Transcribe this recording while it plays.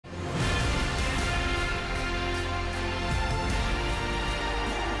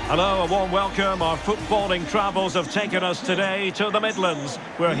Hello, a warm welcome. Our footballing travels have taken us today to the Midlands.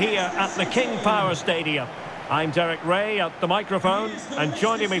 We're here at the King Power Stadium. I'm Derek Ray at the microphone, and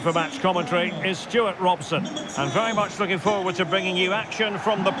joining me for match commentary is Stuart Robson. And very much looking forward to bringing you action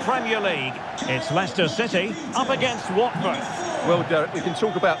from the Premier League. It's Leicester City up against Watford. Well, Derek, we can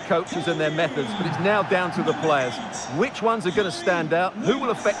talk about coaches and their methods, but it's now down to the players. Which ones are going to stand out, who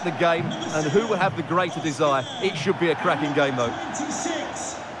will affect the game, and who will have the greater desire? It should be a cracking game, though.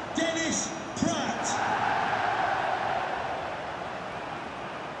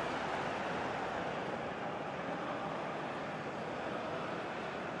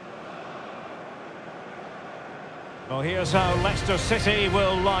 Well, here's how Leicester City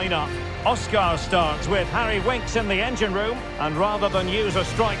will line up. Oscar starts with Harry Winks in the engine room, and rather than use a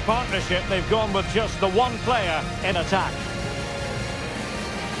strike partnership, they've gone with just the one player in attack.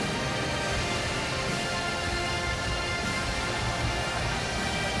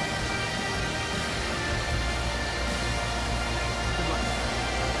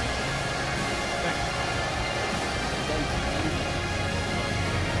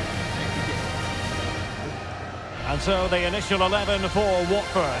 And so the initial 11 for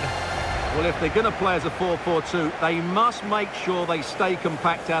Watford. Well, if they're going to play as a 4-4-2, they must make sure they stay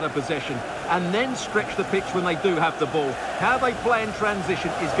compact out of possession and then stretch the pitch when they do have the ball. How they play in transition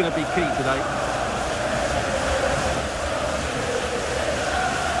is going to be key today.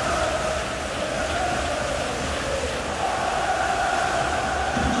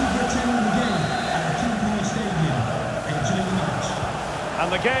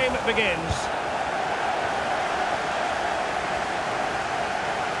 And the game begins.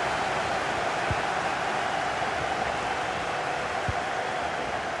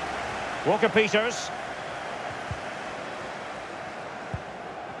 Walker-Peters.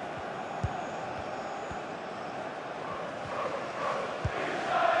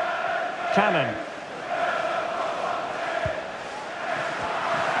 Cannon.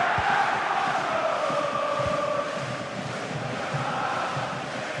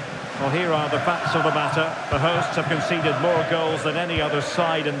 Well, here are the facts of the matter. The hosts have conceded more goals than any other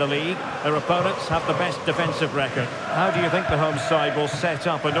side in the league. Their opponents have the best defensive record. How do you think the home side will set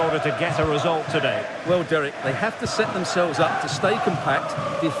up in order to get a result today? Well, Derek, they have to set themselves up to stay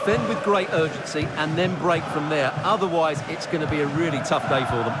compact, defend with great urgency, and then break from there. Otherwise, it's going to be a really tough day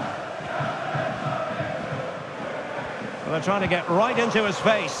for them. Well, they're trying to get right into his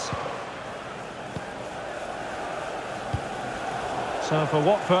face. So for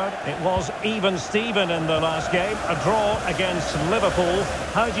Watford, it was even-Steven in the last game, a draw against Liverpool.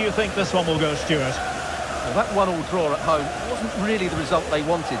 How do you think this one will go, Stuart? Well, that 1-1 draw at home wasn't really the result they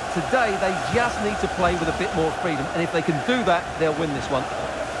wanted. Today, they just need to play with a bit more freedom, and if they can do that, they'll win this one.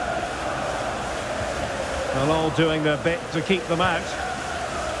 Well, all doing their bit to keep them out.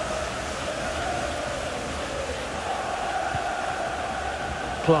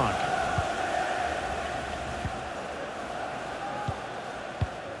 Clark.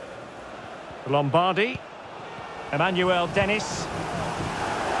 Lombardi. Emmanuel Dennis.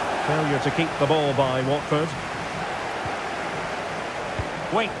 Failure to keep the ball by Watford.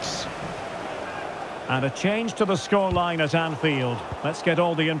 Winks. And a change to the scoreline at Anfield. Let's get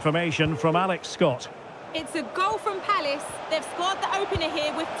all the information from Alex Scott. It's a goal from Palace. They've scored the opener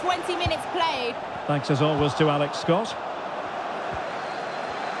here with 20 minutes played. Thanks as always to Alex Scott.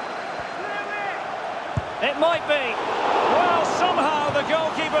 It might be. Well, somehow the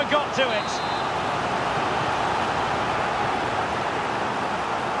goalkeeper got to it.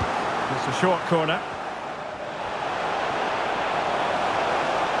 It's a short corner.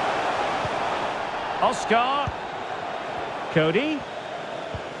 Oscar. Cody.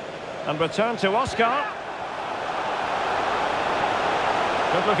 And return to Oscar.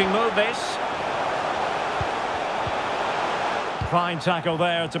 Good looking move this. Fine tackle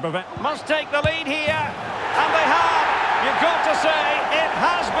there to prevent. Must take the lead here. And they have. You've got to say it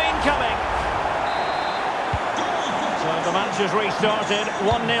has been coming. So the match has restarted.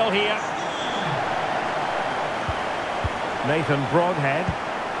 1-0 here. Nathan Broadhead.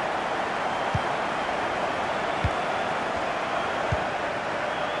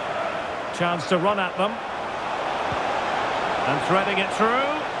 Chance to run at them. And threading it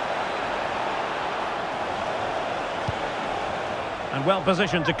through. And well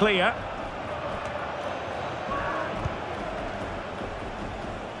positioned to clear.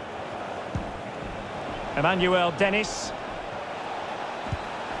 Emmanuel Dennis.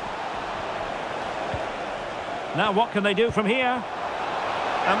 Now what can they do from here?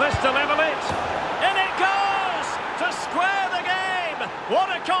 And this to level it. In it goes! To square the game! What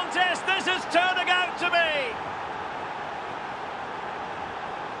a contest this is turning out to be!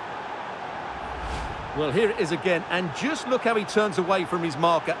 Well, here it is again, and just look how he turns away from his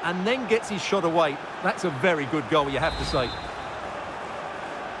marker and then gets his shot away. That's a very good goal, you have to say.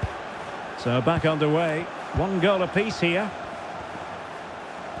 So back underway. 1 goal apiece here.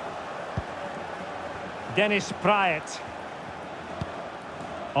 Dennis Praet.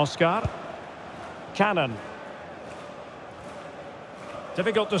 Oscar. Cannon.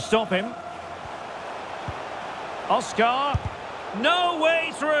 Difficult to stop him. Oscar. No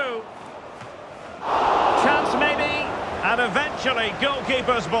way through. Chance maybe. And eventually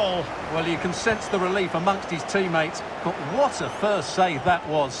goalkeeper's ball. Well, you can sense the relief amongst his teammates. But what a first save that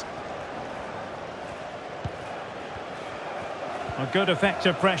was. A good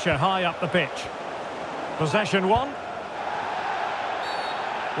effective pressure high up the pitch. Possession 1.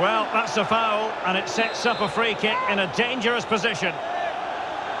 Well, that's a foul, and it sets up a free kick in a dangerous position.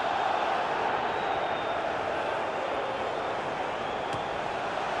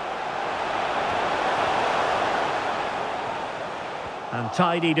 And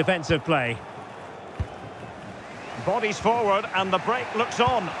tidy defensive play. Bodies forward, and the break looks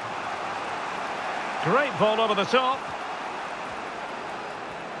on. Great ball over the top.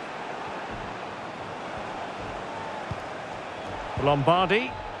 Lombardi.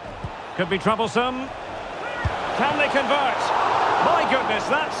 Could be troublesome. Can they convert? My goodness,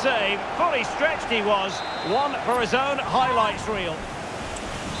 that save. Fully stretched he was. One for his own highlights reel.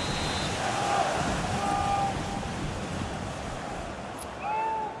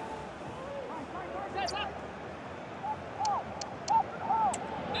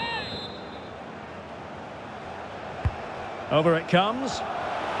 Over it comes.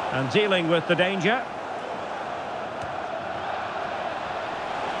 And dealing with the danger.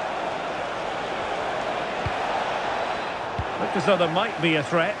 Looked as though there might be a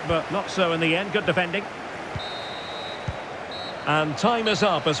threat, but not so in the end. Good defending. And time is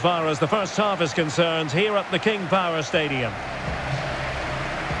up as far as the first half is concerned here at the King Power Stadium.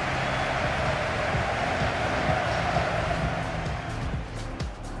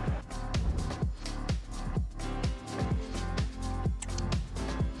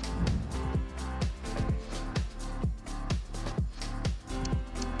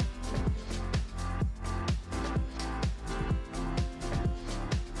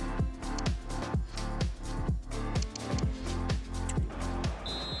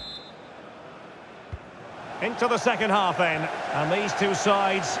 Into the second half then, and these two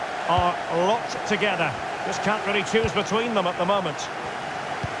sides are locked together. Just can't really choose between them at the moment.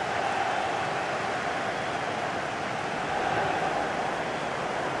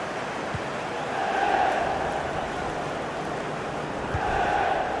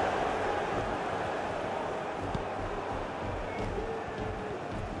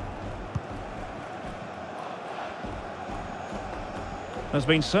 There's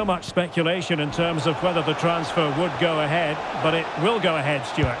been so much speculation in terms of whether the transfer would go ahead, but it will go ahead,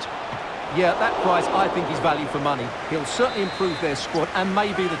 Stuart. Yeah, that price I think is value for money. He'll certainly improve their squad and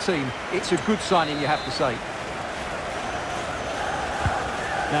maybe the team. It's a good signing, you have to say.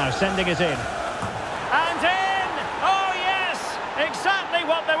 Now sending it in. And in! Oh yes! Exactly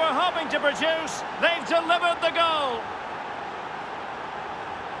what they were hoping to produce. They've delivered the goal.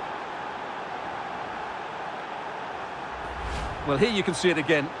 Well, here you can see it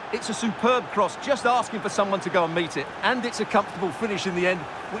again. It's a superb cross, just asking for someone to go and meet it. And it's a comfortable finish in the end,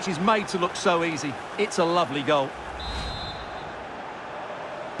 which is made to look so easy. It's a lovely goal.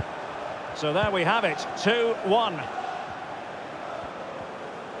 So there we have it, 2-1.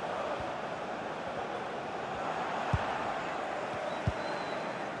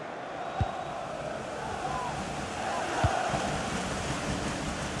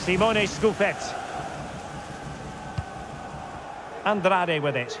 Simone Scuffet. Andrade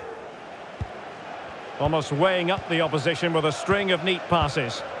with it. Almost weighing up the opposition with a string of neat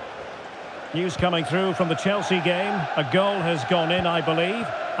passes. News coming through from the Chelsea game. A goal has gone in, I believe.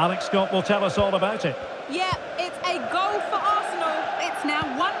 Alex Scott will tell us all about it. Yeah, it's a goal for Arsenal. It's now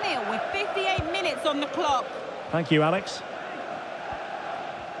 1-0 with 58 minutes on the clock. Thank you, Alex.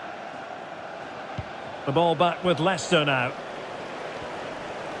 The ball back with Leicester now.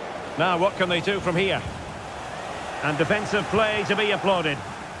 Now, what can they do from here? And defensive play to be applauded.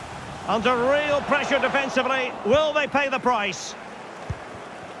 Under real pressure defensively, will they pay the price?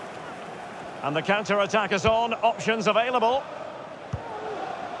 And the counter-attack is on, options available.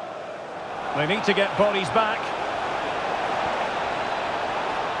 They need to get bodies back.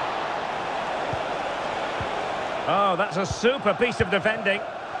 Oh, that's a super piece of defending.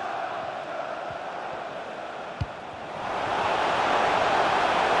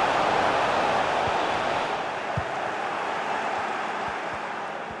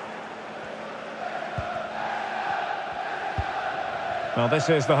 Well, this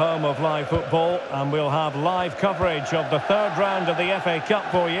is the home of live football, and we'll have live coverage of the third round of the FA Cup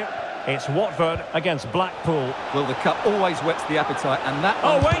for you. It's Watford against Blackpool. Well, the cup always whets the appetite, and that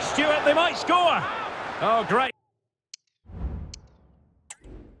Oh, one... wait, Stuart, they might score! Oh, great.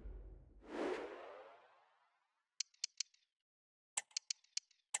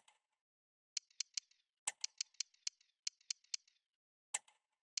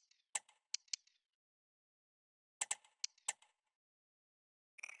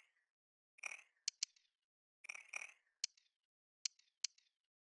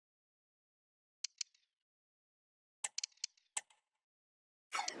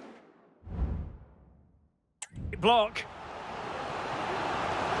 Block.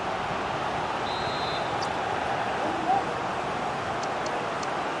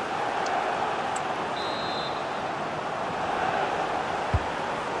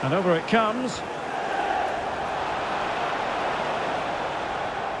 And over it comes.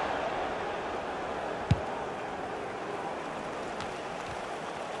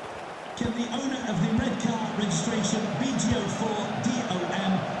 Can the owner of the red car registration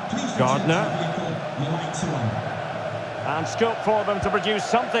BGO4DOM please Gardner. the vehicle the lights are on. And scope for them to produce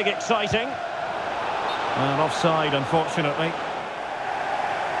something exciting. And offside, unfortunately.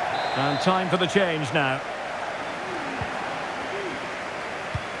 And time for the change now.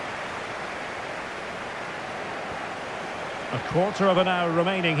 A quarter of an hour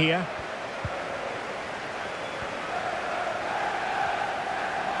remaining here.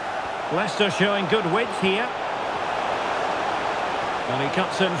 Leicester showing good width here. And he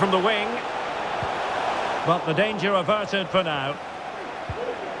cuts in from the wing. But the danger averted for now.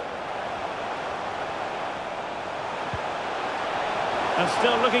 And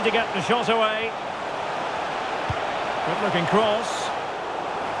still looking to get the shot away. Good looking cross.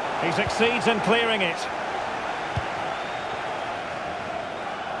 He succeeds in clearing it.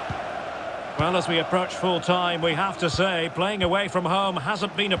 Well, as we approach full time, we have to say playing away from home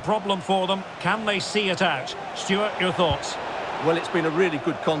hasn't been a problem for them. Can they see it out? Stuart, your thoughts? Well, it's been a really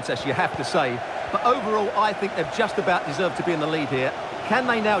good contest, you have to say. But overall, I think they've just about deserved to be in the lead here. Can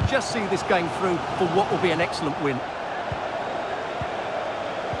they now just see this game through for what will be an excellent win?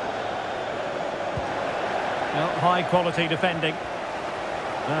 Well, high quality defending.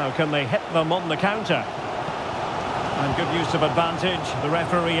 Now, can they hit them on the counter? And good use of advantage. The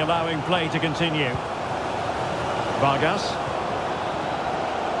referee allowing play to continue. Vargas.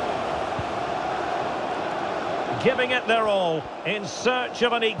 Giving it their all in search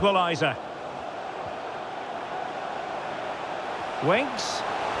of an equaliser. Winks.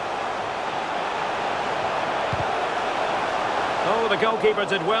 Oh, the goalkeeper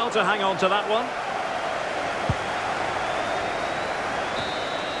did well to hang on to that one.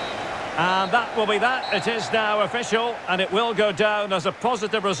 And that will be that. It is now official, and it will go down as a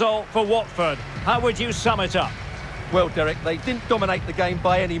positive result for Watford. How would you sum it up? Well, Derek, they didn't dominate the game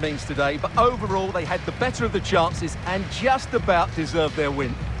by any means today, but overall they had the better of the chances and just about deserved their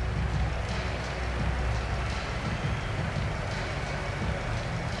win.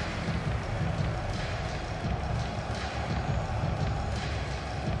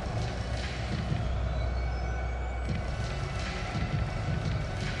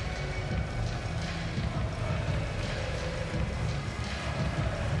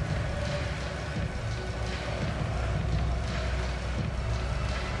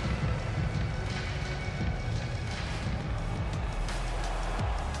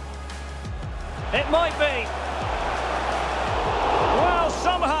 It might be. Well,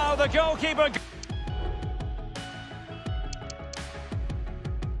 somehow the goalkeeper...